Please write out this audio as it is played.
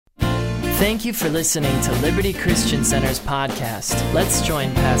Thank you for listening to Liberty Christian Center's podcast. Let's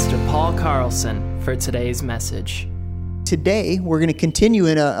join Pastor Paul Carlson for today's message. Today, we're going to continue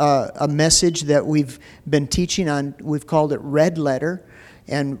in a message that we've been teaching on. We've called it Red Letter.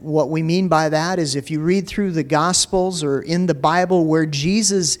 And what we mean by that is if you read through the Gospels or in the Bible where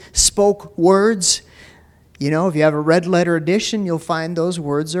Jesus spoke words, if you have a red letter edition, you'll find those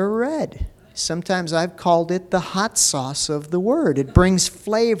words are red. Sometimes I've called it the hot sauce of the Word. It brings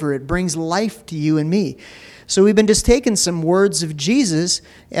flavor. It brings life to you and me. So we've been just taking some words of Jesus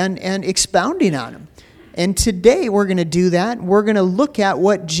and expounding on them. And today we're going to do that. We're going to look at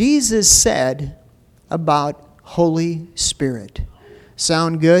what Jesus said about Holy Spirit.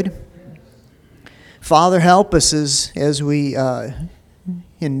 Sound good? Father, help us as we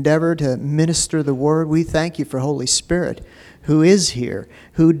endeavor to minister the Word. We thank you for Holy Spirit, who is here,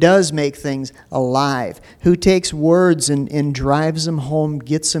 who does make things alive, who takes words and drives them home,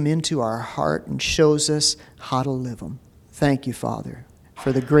 gets them into our heart, and shows us how to live them. Thank you, Father,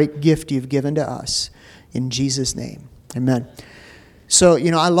 for the great gift you've given to us. In Jesus' name, amen. So,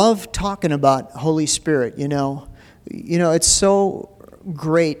 I love talking about Holy Spirit. It's so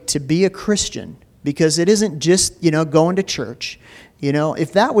great to be a Christian because it isn't just, going to church.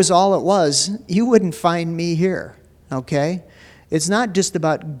 If that was all it was, you wouldn't find me here, okay? It's not just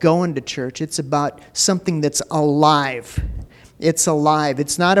about going to church. It's about something that's alive. It's alive.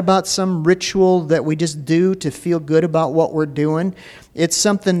 It's not about some ritual that we just do to feel good about what we're doing. It's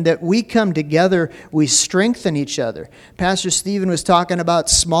something that we come together, we strengthen each other. Pastor Stephen was talking about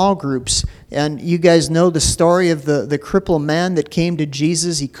small groups, and you guys know the story of the crippled man that came to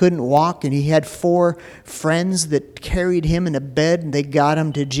Jesus. He couldn't walk, and he had 4 friends that carried him in a bed, and they got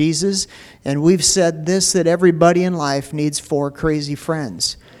him to Jesus. And we've said this, that everybody in life needs 4 crazy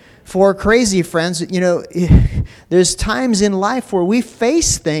friends. 4 crazy friends, there's times in life where we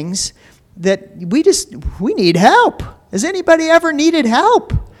face things that we need help. Has anybody ever needed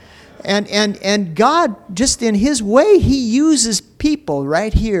help? And God, just in His way, He uses people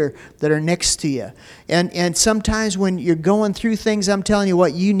right here that are next to you. And sometimes when you're going through things, I'm telling you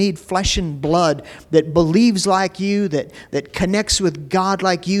what, you need flesh and blood that believes like you, that connects with God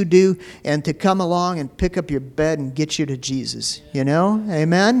like you do, and to come along and pick up your bed and get you to Jesus.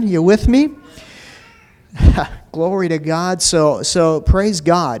 Amen? You with me? Glory to God. So praise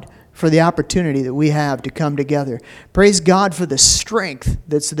God for the opportunity that we have to come together. Praise God for the strength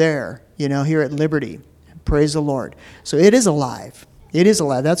that's there, here at Liberty. Praise the Lord. So it is alive. It is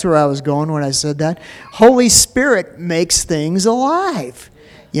alive. That's where I was going when I said that. Holy Spirit makes things alive.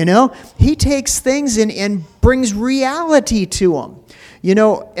 He takes things and brings reality to them.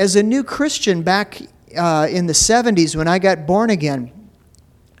 As a new Christian back in the 70s when I got born again,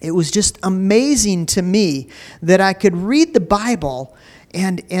 it was just amazing to me that I could read the Bible.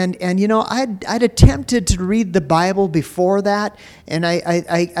 And I'd attempted to read the Bible before that, and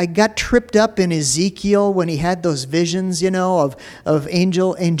I got tripped up in Ezekiel when he had those visions, of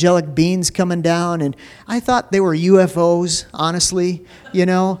angelic beings coming down, and I thought they were UFOs, honestly,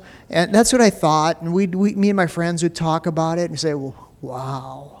 and that's what I thought. And me and my friends would talk about it and say, well,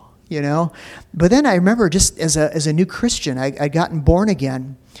 wow, But then I remember just as a new Christian, I'd gotten born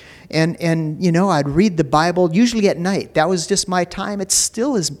again. And I'd read the Bible, usually at night. That was just my time. It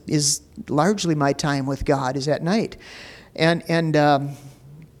still is largely my time with God, is at night. And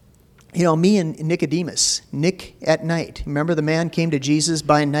me and Nicodemus, Nick at night. Remember the man came to Jesus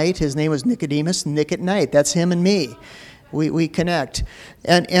by night? His name was Nicodemus, Nick at night. That's him and me. We connect.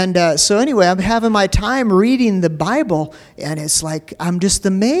 And so anyway, I'm having my time reading the Bible, and it's like I'm just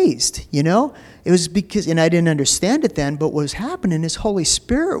amazed, It was because, and I didn't understand it then, but what was happening is Holy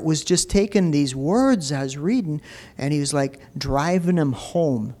Spirit was just taking these words I was reading, and He was like driving them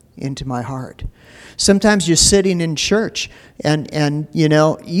home into my heart. Sometimes you're sitting in church, and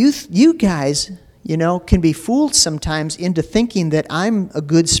you guys, can be fooled sometimes into thinking that I'm a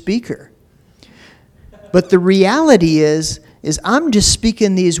good speaker. But the reality is I'm just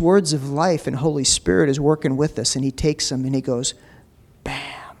speaking these words of life, and Holy Spirit is working with us, and He takes them and He goes,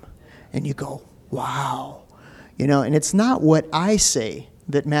 bam, and you go, wow. And it's not what I say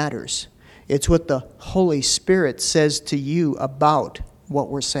that matters. It's what the Holy Spirit says to you about what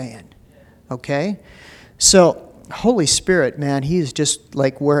we're saying. Okay? So Holy Spirit, man, He's just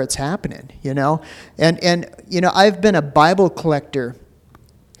like where it's happening, And I've been a Bible collector.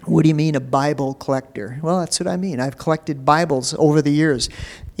 What do you mean a Bible collector? Well, that's what I mean. I've collected Bibles over the years.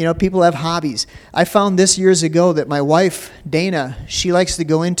 People have hobbies. I found this years ago that my wife, Dana, she likes to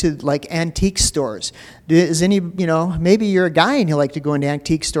go into like antique stores. Maybe you're a guy and you like to go into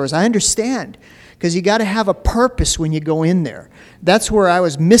antique stores. I understand. because you got to have a purpose when you go in there. That's where I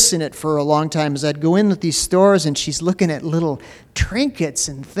was missing it for a long time, is I'd go in with these stores and she's looking at little trinkets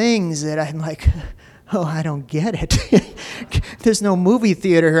and things that I'm like, oh, I don't get it. There's no movie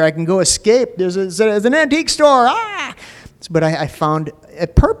theater here. I can go escape. There's an antique store. Ah! But I found a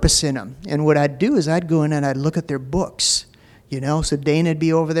purpose in them. And what I'd do is I'd go in and I'd look at their books. So Dana'd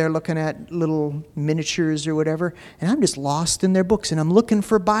be over there looking at little miniatures or whatever, and I'm just lost in their books, and I'm looking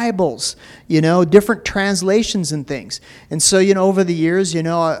for Bibles, different translations and things. And so, over the years,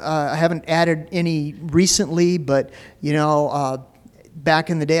 I haven't added any recently, but, back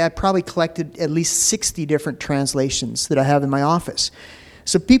in the day, I probably collected at least 60 different translations that I have in my office.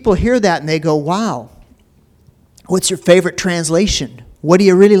 So people hear that and they go, wow, what's your favorite translation? What do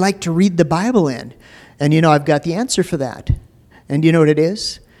you really like to read the Bible in? And, I've got the answer for that. And do you know what it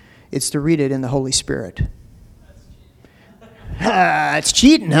is? It's to read it in the Holy Spirit. It's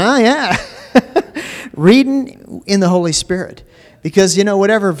cheating, huh? Yeah. Reading in the Holy Spirit. Because,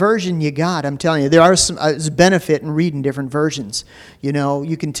 whatever version you got, I'm telling you, there's benefit in reading different versions.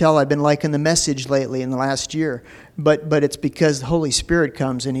 You can tell I've been liking the Message lately in the last year. But it's because the Holy Spirit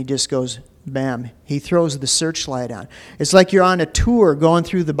comes and He just goes, bam. He throws the searchlight on. It's like you're on a tour going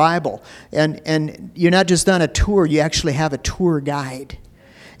through the Bible. And you're not just on a tour, you actually have a tour guide.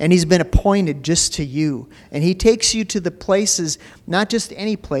 And He's been appointed just to you. And He takes you to the places, not just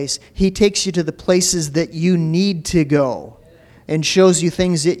any place, He takes you to the places that you need to go. And shows you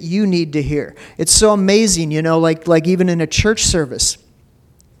things that you need to hear. It's so amazing, like even in a church service.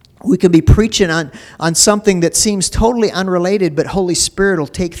 We could be preaching on something that seems totally unrelated, but Holy Spirit will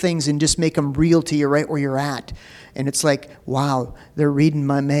take things and just make them real to you right where you're at. And it's like, wow, they're reading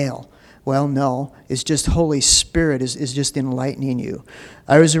my mail. Well, no, it's just Holy Spirit is just enlightening you.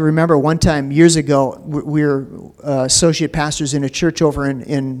 I always remember one time years ago, we were associate pastors in a church over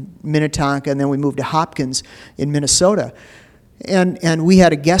in Minnetonka, and then we moved to Hopkins in Minnesota. And we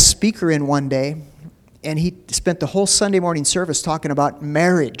had a guest speaker in one day, and he spent the whole Sunday morning service talking about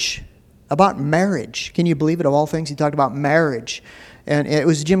marriage. About marriage. Can you believe it? Of all things, he talked about marriage. And it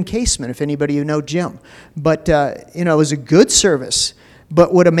was Jim Caseman, if anybody you know Jim. But, it was a good service.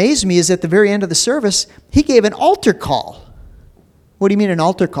 But what amazed me is at the very end of the service, he gave an altar call. What do you mean an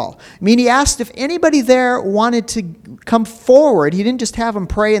altar call? I mean, he asked if anybody there wanted to come forward. He didn't just have them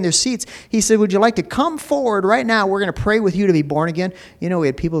pray in their seats. He said, would you like to come forward right now? We're going to pray with you to be born again. We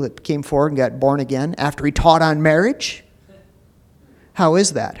had people that came forward and got born again after he taught on marriage. How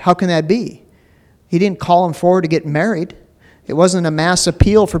is that? How can that be? He didn't call them forward to get married. It wasn't a mass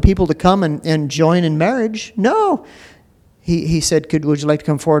appeal for people to come and join in marriage. No. He said, would you like to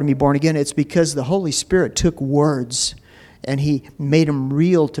come forward and be born again? It's because the Holy Spirit took words and He made them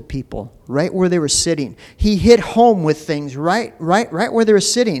real to people right where they were sitting. He hit home with things right where they were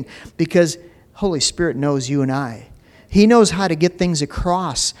sitting, because Holy Spirit knows you and I. He knows how to get things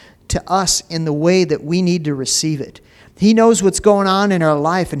across to us in the way that we need to receive it. He knows what's going on in our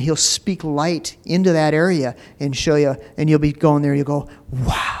life, and He'll speak light into that area and show you, and you'll be going there and you'll go,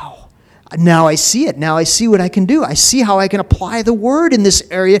 wow. Now I see it. Now I see what I can do. I see how I can apply the Word in this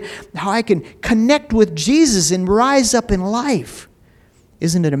area, how I can connect with Jesus and rise up in life.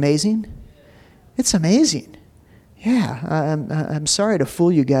 Isn't it amazing? It's amazing. Yeah, I'm sorry to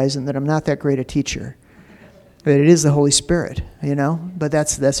fool you guys in that I'm not that great a teacher. But it is the Holy Spirit, But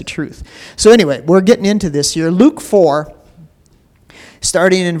that's the truth. So anyway, we're getting into this here. Luke 4,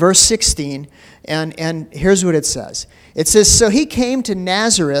 starting in verse 16, and here's what it says. It says, so He came to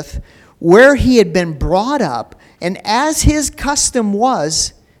Nazareth, where He had been brought up, and as His custom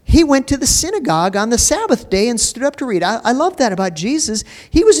was, He went to the synagogue on the Sabbath day and stood up to read. I love that about Jesus.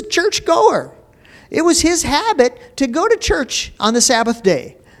 He was a churchgoer. It was His habit to go to church on the Sabbath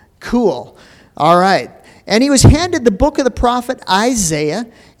day. Cool. All right. And He was handed the book of the prophet Isaiah,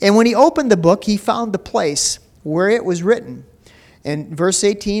 and when He opened the book, He found the place where it was written. In verse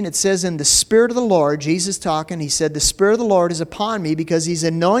 18, it says, in the Spirit of the Lord, Jesus talking, He said, the Spirit of the Lord is upon me because He's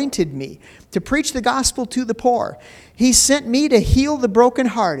anointed me to preach the gospel to the poor. He sent me to heal the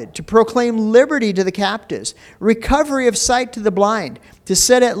brokenhearted, to proclaim liberty to the captives, recovery of sight to the blind, to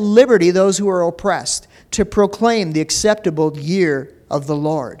set at liberty those who are oppressed, to proclaim the acceptable year of the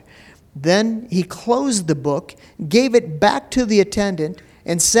Lord. Then He closed the book, gave it back to the attendant,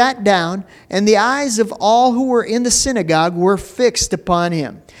 and sat down, and the eyes of all who were in the synagogue were fixed upon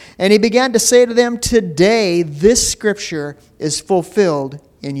Him. And He began to say to them, today this scripture is fulfilled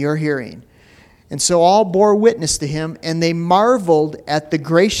in your hearing. And so all bore witness to Him, and they marveled at the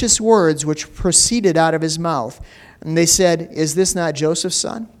gracious words which proceeded out of His mouth. And they said, is this not Joseph's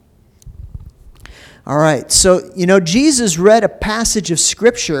son? All right, so, Jesus read a passage of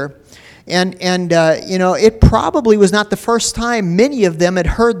scripture, And it probably was not the first time many of them had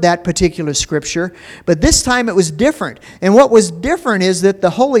heard that particular scripture, but this time it was different. And what was different is that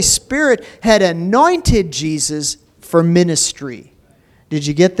the Holy Spirit had anointed Jesus for ministry. Did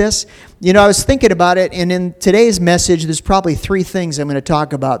you get this? I was thinking about it, and in today's message, there's probably three things I'm going to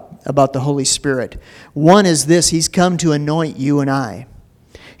talk about the Holy Spirit. One is this: He's come to anoint you and I.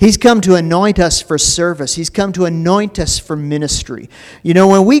 He's come to anoint us for service. He's come to anoint us for ministry.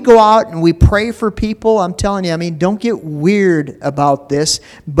 When we go out and we pray for people, I'm telling you, don't get weird about this,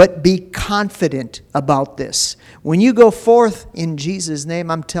 but be confident about this. When you go forth in Jesus'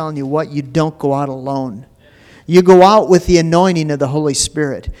 name, I'm telling you what, you don't go out alone. You go out with the anointing of the Holy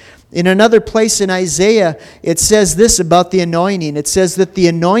Spirit. In another place in Isaiah, it says this about the anointing. It says that the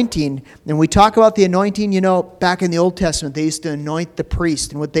anointing, and we talk about the anointing, back in the Old Testament, they used to anoint the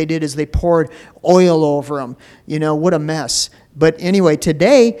priest. And what they did is they poured oil over him. What a mess. But anyway,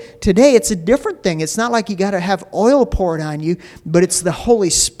 today it's a different thing. It's not like you got to have oil poured on you, but it's the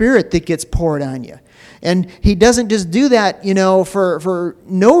Holy Spirit that gets poured on you. And He doesn't just do that, for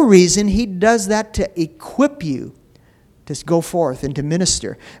no reason. He does that to equip you to go forth and to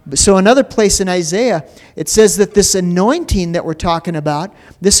minister. So another place in Isaiah, it says that this anointing that we're talking about,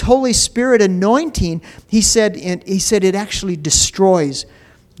 this Holy Spirit anointing, he said it actually destroys,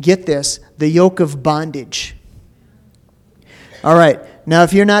 get this, the yoke of bondage. All right. Now,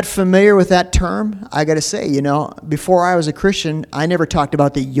 if you're not familiar with that term, I got to say, before I was a Christian, I never talked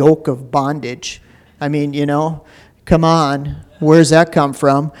about the yoke of bondage. Come on, where's that come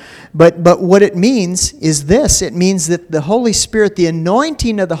from? But what it means is this. It means that the Holy Spirit, the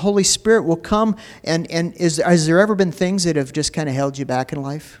anointing of the Holy Spirit will come, and has there ever been things that have just kind of held you back in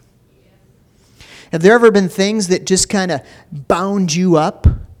life? Have there ever been things that just kind of bound you up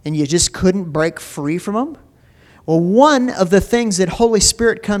and you just couldn't break free from them? Well, one of the things that Holy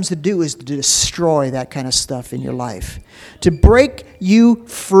Spirit comes to do is to destroy that kind of stuff in your life, to break you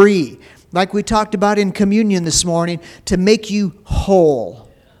free. Like we talked about in communion this morning, to make you whole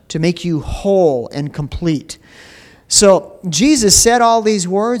and complete. So Jesus said all these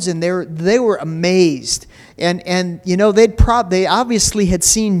words, and they were amazed. And they obviously had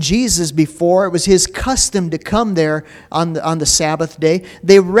seen Jesus before. It was His custom to come there on the Sabbath day.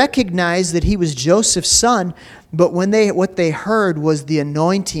 They recognized that He was Joseph's son, but what they heard was the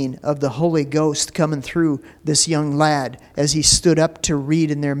anointing of the Holy Ghost coming through this young lad as he stood up to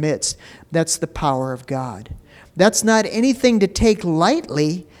read in their midst. That's the power of God. That's not anything to take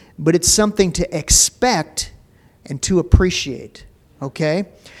lightly, but it's something to expect and to appreciate. Okay?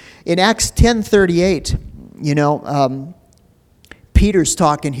 In Acts 10:38, Peter's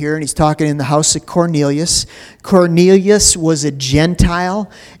talking here, and he's talking in the house of Cornelius. Cornelius was a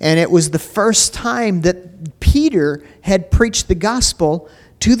Gentile, and it was the first time that Peter had preached the gospel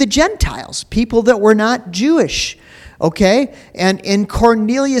to the Gentiles, people that were not Jewish. Okay? And in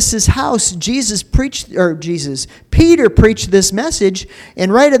Cornelius' house, Peter preached this message,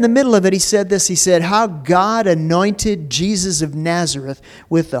 and right in the middle of it, he said this. He said, how God anointed Jesus of Nazareth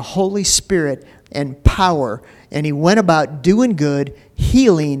with the Holy Spirit and power, and He went about doing good,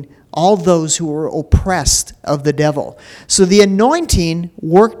 healing all those who were oppressed of the devil. So the anointing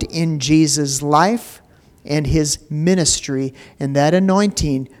worked in Jesus' life and His ministry, and that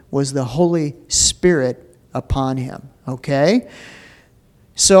anointing was the Holy Spirit upon Him. Okay?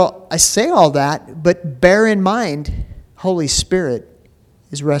 So I say all that, but bear in mind, Holy Spirit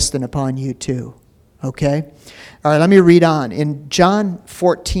is resting upon you too. Okay? All right, let me read on. In John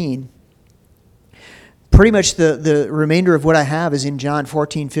 14, pretty much the remainder of what I have is in John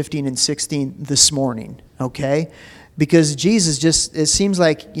 14, 15, and 16 this morning. Okay? Because Jesus it seems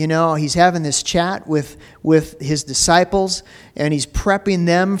like, He's having this chat with His disciples, and He's prepping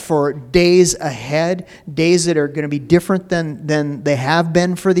them for days ahead, days that are going to be different than they have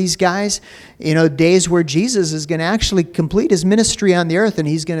been for these guys. Days where Jesus is going to actually complete His ministry on the earth, and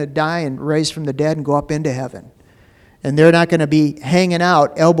He's going to die and rise from the dead and go up into heaven. And they're not going to be hanging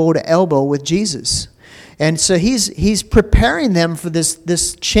out elbow to elbow with Jesus. And so He's preparing them for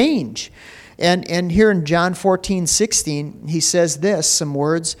this change. And here in John 14, 16, He says this, some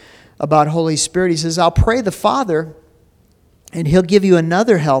words about Holy Spirit. He says, I'll pray the Father, and He'll give you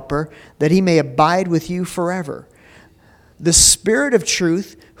another helper, that He may abide with you forever. The Spirit of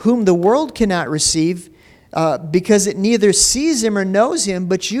truth, whom the world cannot receive, because it neither sees Him or knows Him,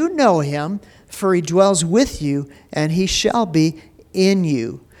 but you know Him, for He dwells with you, and He shall be in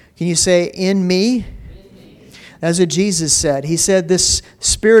you. Can you say, in me? That's what Jesus said. He said this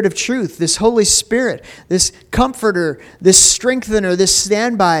Spirit of truth, this Holy Spirit, this comforter, this strengthener, this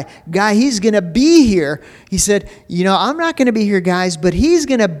standby guy, he's going to be here. He said, I'm not going to be here, guys, but he's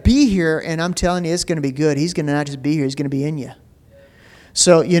going to be here, and I'm telling you, it's going to be good. He's going to not just be here, he's going to be in you.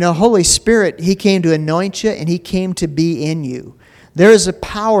 So, Holy Spirit, he came to anoint you, and he came to be in you. There is a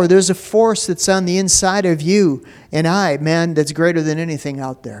power, there's a force that's on the inside of you and I, man, that's greater than anything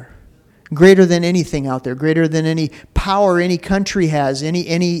out there. Greater than anything out there, greater than any power any country has,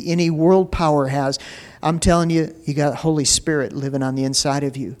 any world power has. I'm telling you, you got Holy Spirit living on the inside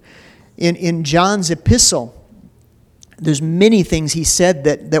of you. In John's epistle, there's many things he said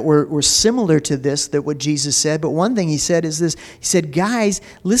that were similar to this, that what Jesus said. But one thing he said is this. He said, guys,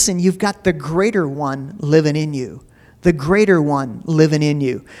 listen, you've got the greater one living in you. The greater one living in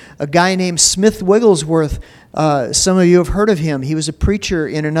you. A guy named Smith Wigglesworth, some of you have heard of him. He was a preacher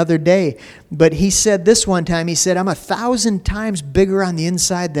in another day. But he said this one time, he said, I'm 1,000 times bigger on the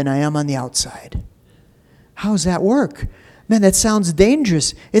inside than I am on the outside. How does that work? Man, that sounds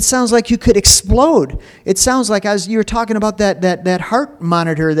dangerous. It sounds like you could explode. It sounds like you were talking about that heart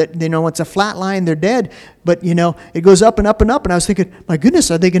monitor that, it's a flat line, they're dead. But, it goes up and up and up. And I was thinking, my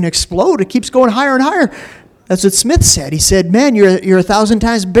goodness, are they going to explode? It keeps going higher and higher. That's what Smith said. He said, man, you're 1,000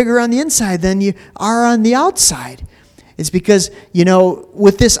 times bigger on the inside than you are on the outside. It's because,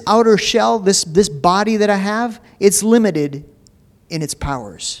 with this outer shell, this body that I have, it's limited in its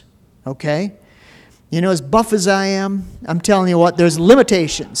powers. Okay? As buff as I am, I'm telling you what, there's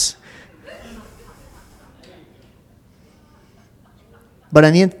limitations.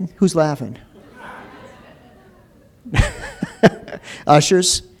 But who's laughing?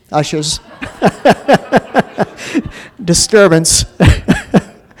 Ushers. Disturbance.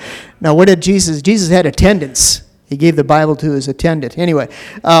 Now, what did Jesus? Jesus had attendants. He gave the Bible to his attendant. Anyway.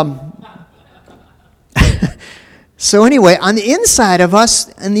 So anyway, on the inside of us,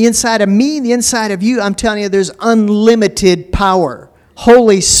 and the inside of me, the inside of you, I'm telling you, there's unlimited power.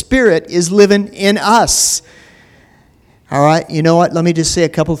 Holy Spirit is living in us. All right, you know what? Let me just say a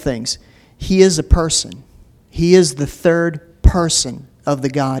couple things. He is a person. He is the third person of the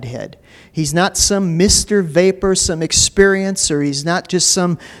Godhead. He's not some Mr. Vapor, some experience, or he's not just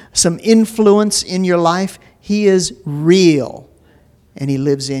some influence in your life. He is real, and he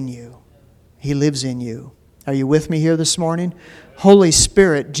lives in you. He lives in you. Are you with me here this morning? Holy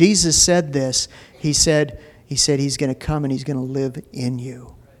Spirit, Jesus said this. He said he's going to come and he's going to live in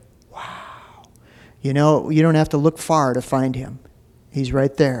you. Wow. You don't have to look far to find him. He's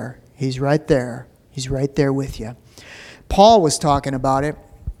right there. He's right there. He's right there with you. Paul was talking about it.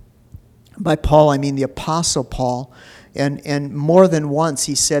 By Paul, I mean the Apostle Paul. And more than once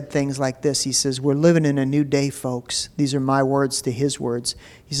he said things like this. He says, we're living in a new day, folks. These are my words to his words.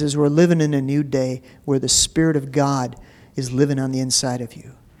 He says, we're living in a new day where the Spirit of God is living on the inside of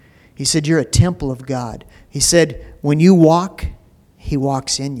you. He said, you're a temple of God. He said, when you walk, he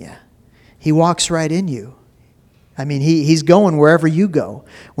walks in you. He walks right in you. I mean, he's going wherever you go.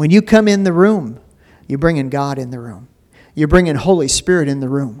 When you come in the room, you're bringing God in the room. You're bringing Holy Spirit in the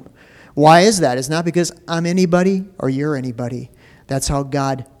room. Why is that? It's not because I'm anybody or you're anybody. That's how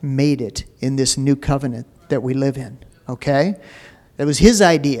God made it in this new covenant that we live in. Okay? It was his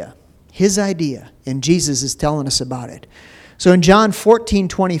idea. His idea. And Jesus is telling us about it. So in John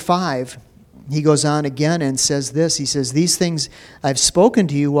 14:25, he goes on again and says this. He says, these things I've spoken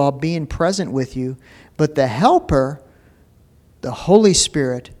to you while being present with you, but the Helper, the Holy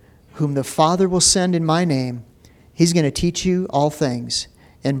Spirit, whom the Father will send in my name, he's going to teach you all things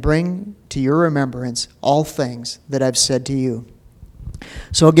and bring to your remembrance all things that I've said to you.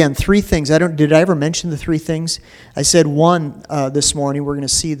 So again, three things. Did I ever mention the three things? I said one, this morning, we're going to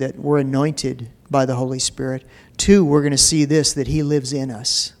see that we're anointed by the Holy Spirit. Two, we're going to see this, that he lives in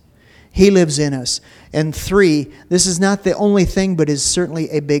us. He lives in us. And three, this is not the only thing, but is certainly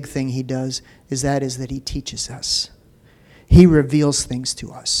a big thing he does, is that he teaches us. He reveals things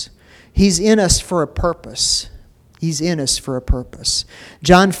to us. He's in us for a purpose. He's in us for a purpose.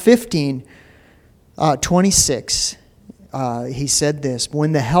 John 15:26, he said this,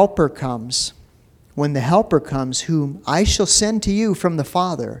 when the Helper comes, whom I shall send to you from the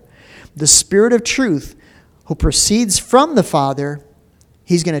Father, the Spirit of truth, who proceeds from the Father,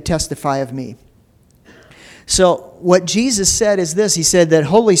 he's going to testify of me. So what Jesus said is this. He said that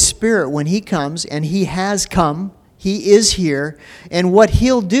Holy Spirit, when he comes, and he has come, he is here, and what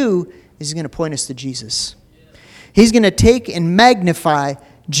he'll do is he's going to point us to Jesus. He's going to take and magnify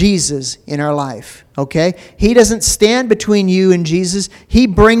Jesus in our life, okay? He doesn't stand between you and Jesus. He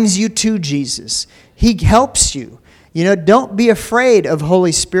brings you to Jesus. He helps you. Don't be afraid of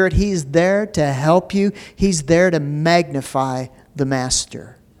Holy Spirit. He's there to help you. He's there to magnify the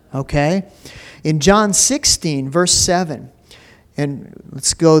Master. Okay? In John 16, verse 7, and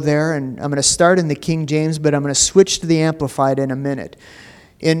let's go there, and I'm going to start in the King James, but I'm going to switch to the Amplified in a minute.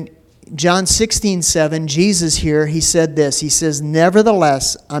 In John 16:7, Jesus here, he said this. He says,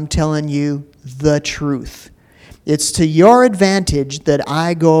 "Nevertheless, I'm telling you the truth. It's to your advantage that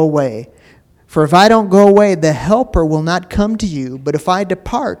I go away. For if I don't go away, the Helper will not come to you. But if I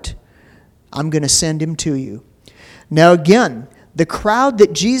depart, I'm going to send him to you." Now again, the crowd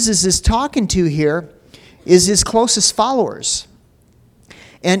that Jesus is talking to here is his closest followers.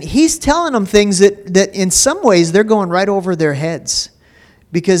 And he's telling them things that in some ways they're going right over their heads.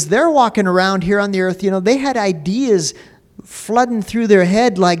 Because they're walking around here on the earth, they had ideas flooding through their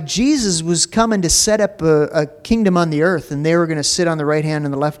head like Jesus was coming to set up a kingdom on the earth, and they were going to sit on the right hand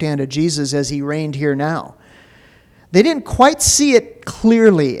and the left hand of Jesus as he reigned here now. They didn't quite see it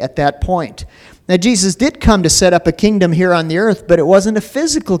clearly at that point. Now, Jesus did come to set up a kingdom here on the earth, but it wasn't a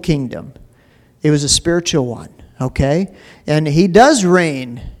physical kingdom. It was a spiritual one, okay? And he does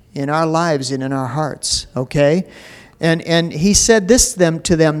reign in our lives and in our hearts, okay? And he said this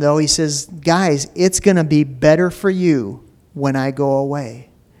to them, though. He says, "Guys, it's going to be better for you when I go away."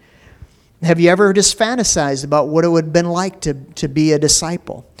 Have you ever just fantasized about what it would have been like to be a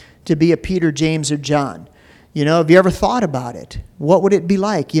disciple, to be a Peter, James, or John? Have you ever thought about it? What would it be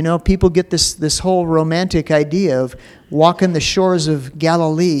like? People get this whole romantic idea of walking the shores of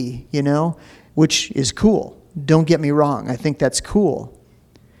Galilee, which is cool. Don't get me wrong. I think that's cool.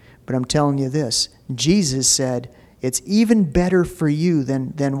 But I'm telling you this. Jesus said, it's even better for you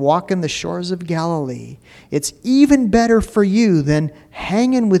than walking the shores of Galilee. It's even better for you than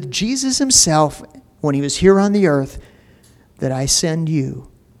hanging with Jesus himself when he was here on the earth, that I send you,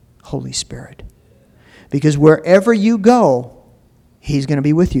 Holy Spirit. Because wherever you go, he's going to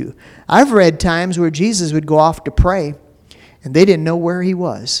be with you. I've read times where Jesus would go off to pray, and they didn't know where he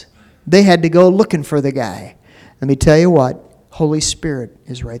was. They had to go looking for the guy. Let me tell you what, Holy Spirit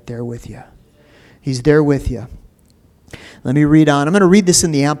is right there with you. He's there with you. Let me read on. I'm going to read this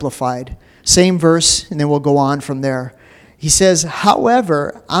in the Amplified. Same verse, and then we'll go on from there. He says,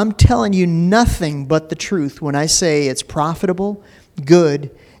 "However, I'm telling you nothing but the truth when I say it's profitable,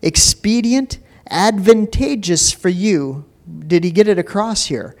 good, expedient, advantageous for you." Did he get it across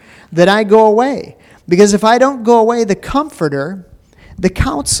here? "That I go away. Because if I don't go away, the Comforter, the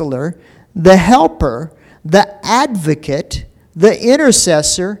Counselor, the Helper, the Advocate, the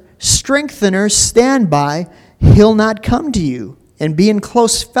Intercessor, Strengthener, Standby, he'll not come to you and be in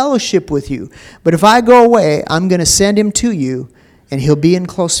close fellowship with you. But if I go away, I'm going to send him to you, and he'll be in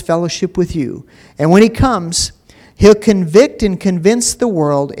close fellowship with you. And when he comes, he'll convict and convince the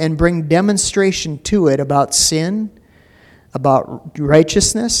world and bring demonstration to it about sin, about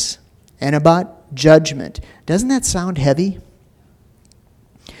righteousness, and about judgment." Doesn't that sound heavy?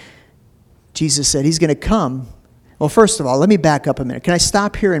 Jesus said he's going to come. Well, first of all, let me back up a minute. Can I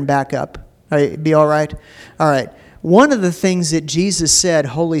stop here and back up? Be all right? All right. One of the things that Jesus said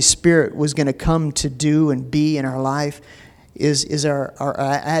Holy Spirit was going to come to do and be in our life is our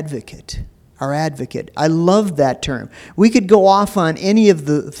advocate. Our advocate. I love that term. We could go off on any of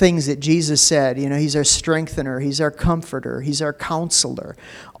the things that Jesus said. He's our strengthener. He's our comforter. He's our counselor.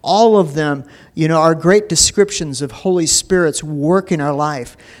 All of them, are great descriptions of Holy Spirit's work in our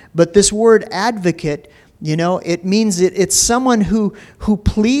life. But this word advocate, it means it's someone who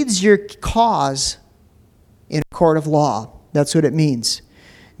pleads your cause in a court of law. That's what it means.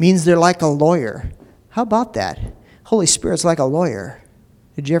 It means they're like a lawyer. How about that? Holy Spirit's like a lawyer.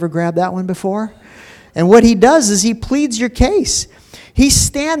 Did you ever grab that one before? And what he does is he pleads your case. He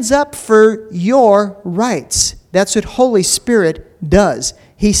stands up for your rights. That's what Holy Spirit does.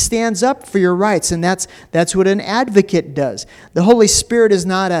 He stands up for your rights, and that's what an advocate does. The Holy Spirit is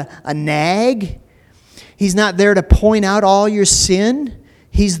not a nag. He's not there to point out all your sin.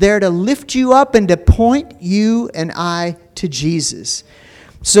 He's there to lift you up and to point you and I to Jesus.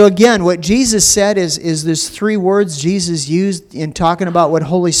 So again, what Jesus said is there's three words Jesus used in talking about what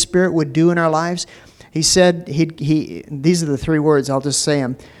Holy Spirit would do in our lives. He said, these are the three words, I'll just say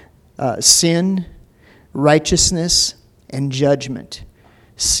them. Sin, righteousness, and judgment.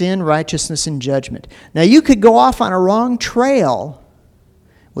 Sin, righteousness, and judgment. Now you could go off on a wrong trail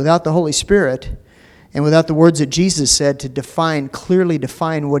without the Holy Spirit and without the words that Jesus said to clearly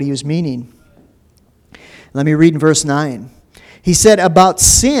define what he was meaning. Let me read in verse 9. He said, about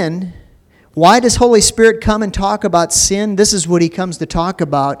sin, Why does Holy Spirit come and talk about sin? This is what he comes to talk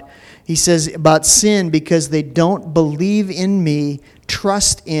about. He says about sin because they don't believe in me,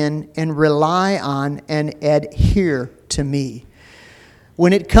 trust in, and rely on, and adhere to me.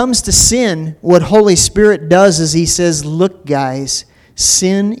 When it comes to sin, what Holy Spirit does is he says, look guys,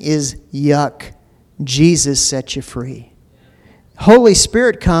 sin is yuck. Jesus set you free. Holy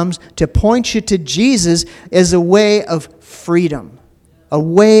Spirit comes to point you to Jesus as a way of freedom, a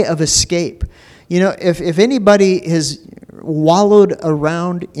way of escape. You know, if anybody has wallowed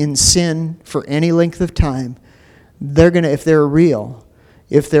around in sin for any length of time, they're going to, if they're real,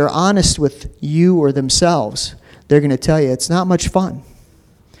 if they're honest with you or themselves, they're going to tell you it's not much fun.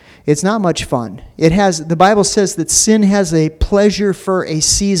 It's not much fun. The Bible says that sin has a pleasure for a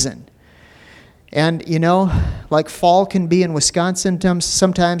season. And, you know, like fall can be in Wisconsin,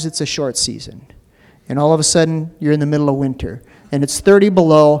 sometimes it's a short season. And all of a sudden, you're in the middle of winter. And it's 30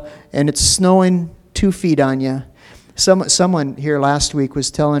 below, and it's snowing 2 feet on you. Someone here last week was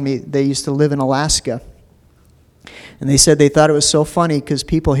telling me they used to live in Alaska. And they said they thought it was so funny because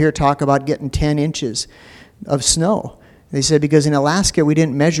people here talk about getting 10 inches of snow. They said because in Alaska, we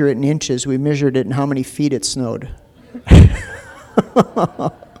didn't measure it in inches. We measured it in how many feet it snowed.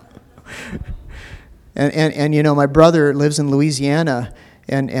 And you know, my brother lives in Louisiana,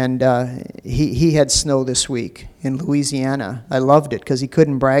 and he had snow this week in Louisiana. I loved it because he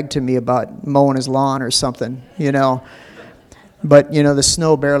couldn't brag to me about mowing his lawn or something, you know. But, you know, the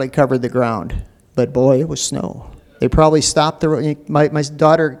snow barely covered the ground. But, boy, it was snow. They probably stopped my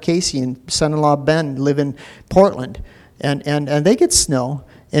daughter Casey and son-in-law Ben live in Portland, and they get snow.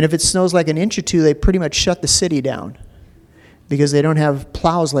 And if it snows like an inch or two, they pretty much shut the city down because they don't have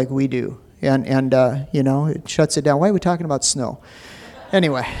plows like we do. And you know, it shuts it down. Why are we talking about snow?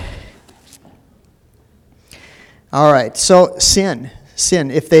 Anyway. All right, so sin.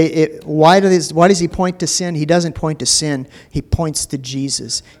 Why does he point to sin? He doesn't point to sin. He points to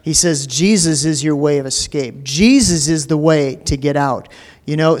Jesus. He says, Jesus is your way of escape. Jesus is the way to get out.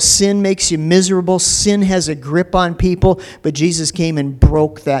 You know, sin makes you miserable. Sin has a grip on people, but Jesus came and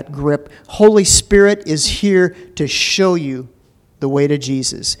broke that grip. Holy Spirit is here to show you the way to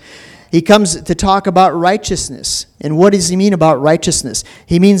Jesus. He comes to talk about righteousness. And what does he mean about righteousness?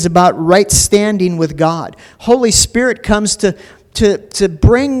 He means about right standing with God. Holy Spirit comes to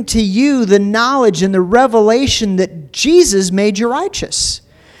bring to you the knowledge and the revelation that Jesus made you righteous.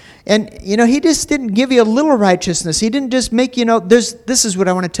 And, you know, he just didn't give you a little righteousness. He didn't just make, you know, this is what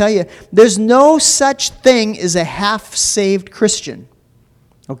I want to tell you. There's no such thing as a half-saved Christian.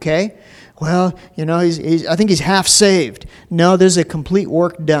 Okay? Well, you know, I think he's half saved. No, there's a complete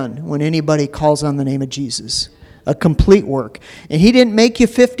work done when anybody calls on the name of Jesus. A complete work. And he didn't make you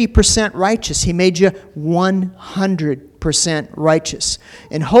 50% righteous. He made you 100% righteous.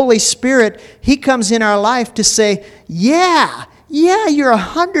 And Holy Spirit, he comes in our life to say, yeah, you're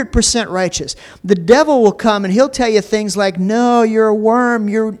 100% righteous. The devil will come and he'll tell you things like, no, you're a worm,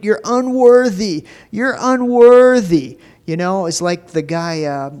 you're unworthy, you're unworthy. You know, it's like the guy,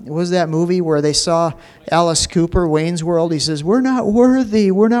 what was that movie where they saw Alice Cooper, Wayne's World? He says, we're not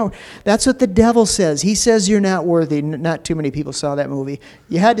worthy, That's what the devil says. He says you're not worthy. Not too many people saw that movie.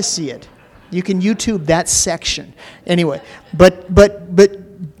 You had to see it. You can YouTube that section. Anyway, but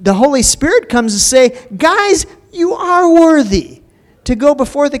the Holy Spirit comes to say, guys, you are worthy to go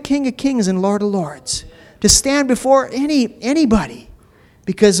before the King of Kings and Lord of Lords, to stand before anybody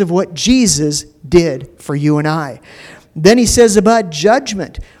because of what Jesus did for you and I. Then he says about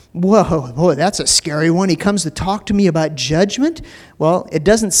judgment. Whoa, boy, that's a scary one. He comes to talk to me about judgment. Well, it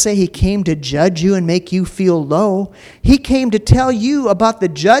doesn't say he came to judge you and make you feel low. He came to tell you about the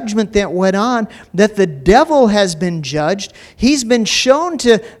judgment that went on, that the devil has been judged. He's been shown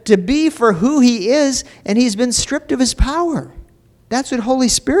to be for who he is, and he's been stripped of his power. That's what Holy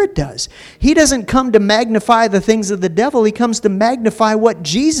Spirit does. He doesn't come to magnify the things of the devil. He comes to magnify what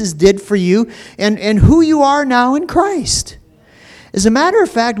Jesus did for you and who you are now in Christ. As a matter of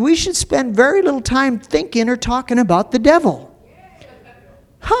fact, we should spend very little time thinking or talking about the devil.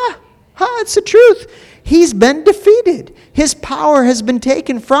 It's the truth. He's been defeated. His power has been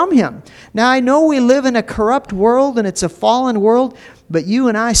taken from him. Now, I know we live in a corrupt world and it's a fallen world, but you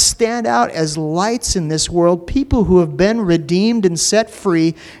and I stand out as lights in this world, people who have been redeemed and set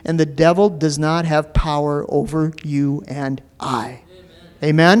free, and the devil does not have power over you and I.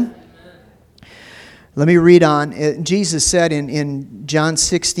 Amen? Let me read on. Jesus said in John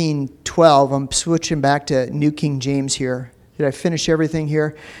 16:12, I'm switching back to New King James here. Did I finish everything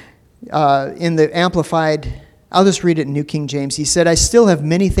here? In the Amplified, I'll just read it in New King James. He said, I still have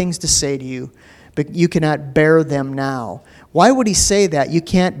many things to say to you, but you cannot bear them now. Why would he say that? You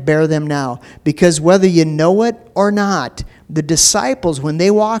can't bear them now. Because whether you know it or not, the disciples, when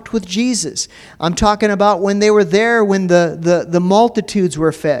they walked with Jesus, I'm talking about when they were there, when the multitudes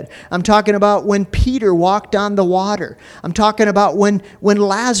were fed. I'm talking about when Peter walked on the water. I'm talking about when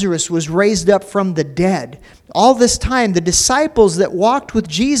Lazarus was raised up from the dead. All this time, the disciples that walked with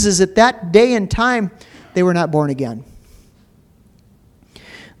Jesus at that day and time, they were not born again.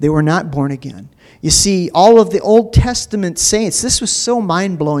 They were not born again. You see, all of the Old Testament saints, this was so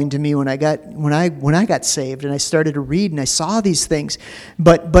mind-blowing to me when I got saved and I started to read and I saw these things.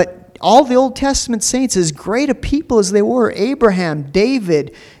 But all the Old Testament saints, as great a people as they were, Abraham,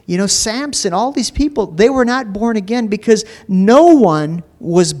 David, Samson, all these people, they were not born again because no one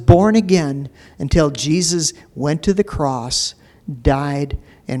was born again until Jesus went to the cross, died,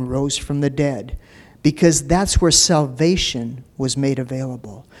 and rose from the dead. Because that's where salvation was made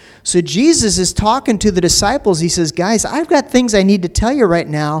available. So Jesus is talking to the disciples. He says, guys, I've got things I need to tell you right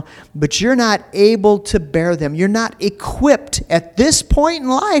now, but you're not able to bear them. You're not equipped at this point in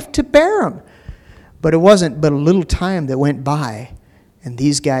life to bear them. But it wasn't but a little time that went by, and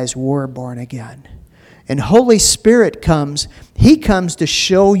these guys were born again. And Holy Spirit comes. He comes to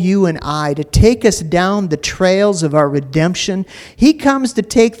show you and I, to take us down the trails of our redemption. He comes to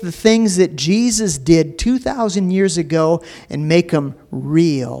take the things that Jesus did 2,000 years ago and make them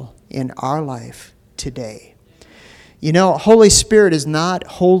real in our life today. Holy Spirit is not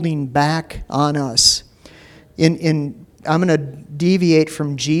holding back on us. I'm going to deviate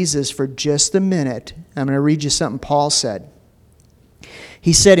from Jesus for just a minute. I'm going to read you something Paul said.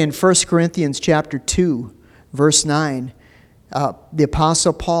 He said in 1 Corinthians chapter 2, verse 9, the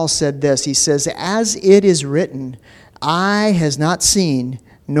Apostle Paul said this. He says, as it is written, eye has not seen,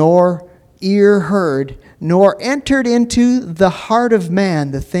 nor ear heard, nor entered into the heart of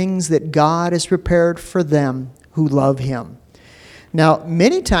man the things that God has prepared for them who love him. Now,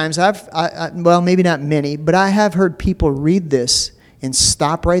 many times, maybe not many, but I have heard people read this and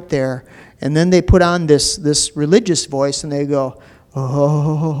stop right there, and then they put on this religious voice and they go,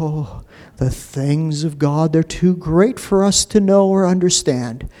 oh, the things of God, they're too great for us to know or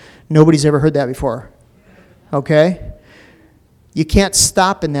understand. Nobody's ever heard that before. Okay? You can't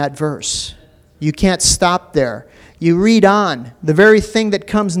stop in that verse. You can't stop there. You read on. The very thing that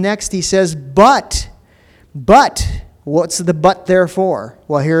comes next, he says, but, what's the but there for?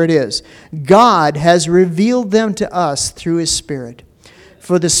 Well, here it is. God has revealed them to us through his Spirit.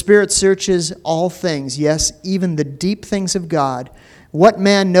 For the Spirit searches all things, yes, even the deep things of God. What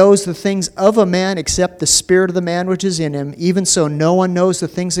man knows the things of a man except the spirit of the man which is in him? Even so, no one knows the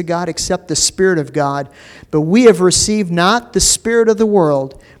things of God except the Spirit of God. But we have received not the spirit of the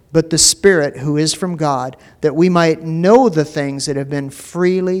world, but the Spirit who is from God, that we might know the things that have been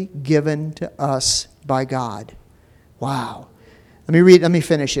freely given to us by God. Wow. Let me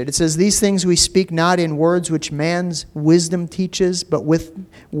finish it. It says, these things we speak not in words which man's wisdom teaches, but with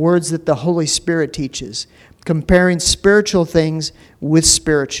words that the Holy Spirit teaches, comparing spiritual things with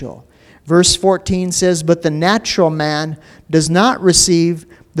spiritual. Verse 14 says, but the natural man does not receive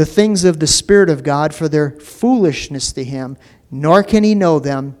the things of the Spirit of God, for their foolishness to him, nor can he know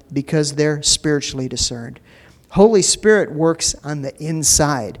them, because they're spiritually discerned. Holy Spirit works on the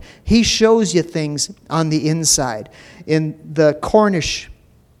inside. He shows you things on the inside. In the Cornish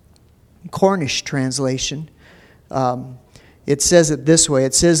translation, it says it this way.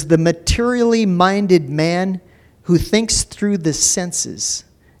 It says, the materially minded man who thinks through the senses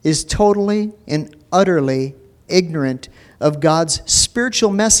is totally and utterly ignorant of God's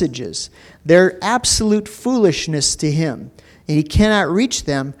spiritual messages. They're absolute foolishness to him, and he cannot reach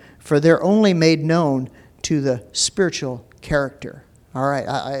them, for they're only made known to the spiritual character. All right,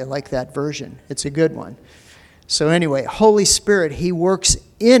 I like that version. It's a good one. So anyway, Holy Spirit, he works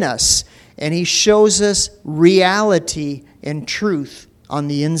in us, and he shows us reality and truth on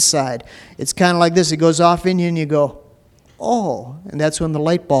the inside. It's kind of like this. It goes off in you, and you go, oh, and that's when the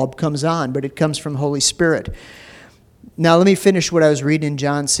light bulb comes on, but it comes from Holy Spirit. Now, let me finish what I was reading in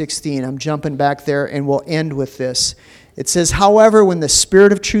John 16. I'm jumping back there, and we'll end with this. It says, however, when the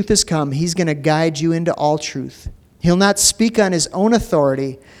Spirit of truth has come, he's going to guide you into all truth. He'll not speak on his own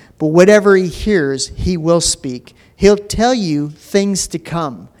authority, but whatever he hears, he will speak. He'll tell you things to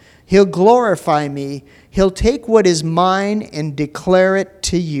come. He'll glorify me. He'll take what is mine and declare it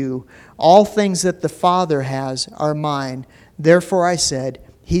to you. All things that the Father has are mine. Therefore I said,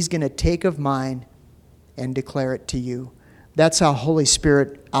 he's going to take of mine and declare it to you. That's how Holy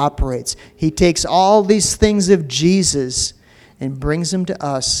Spirit operates. He takes all these things of Jesus and brings them to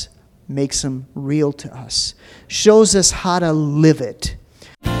us, makes them real to us, shows us how to live it.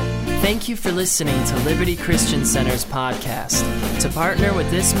 Thank you for listening to Liberty Christian Center's podcast. To partner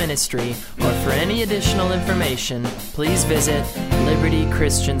with this ministry or for any additional information, please visit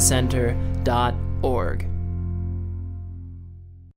libertychristiancenter.org.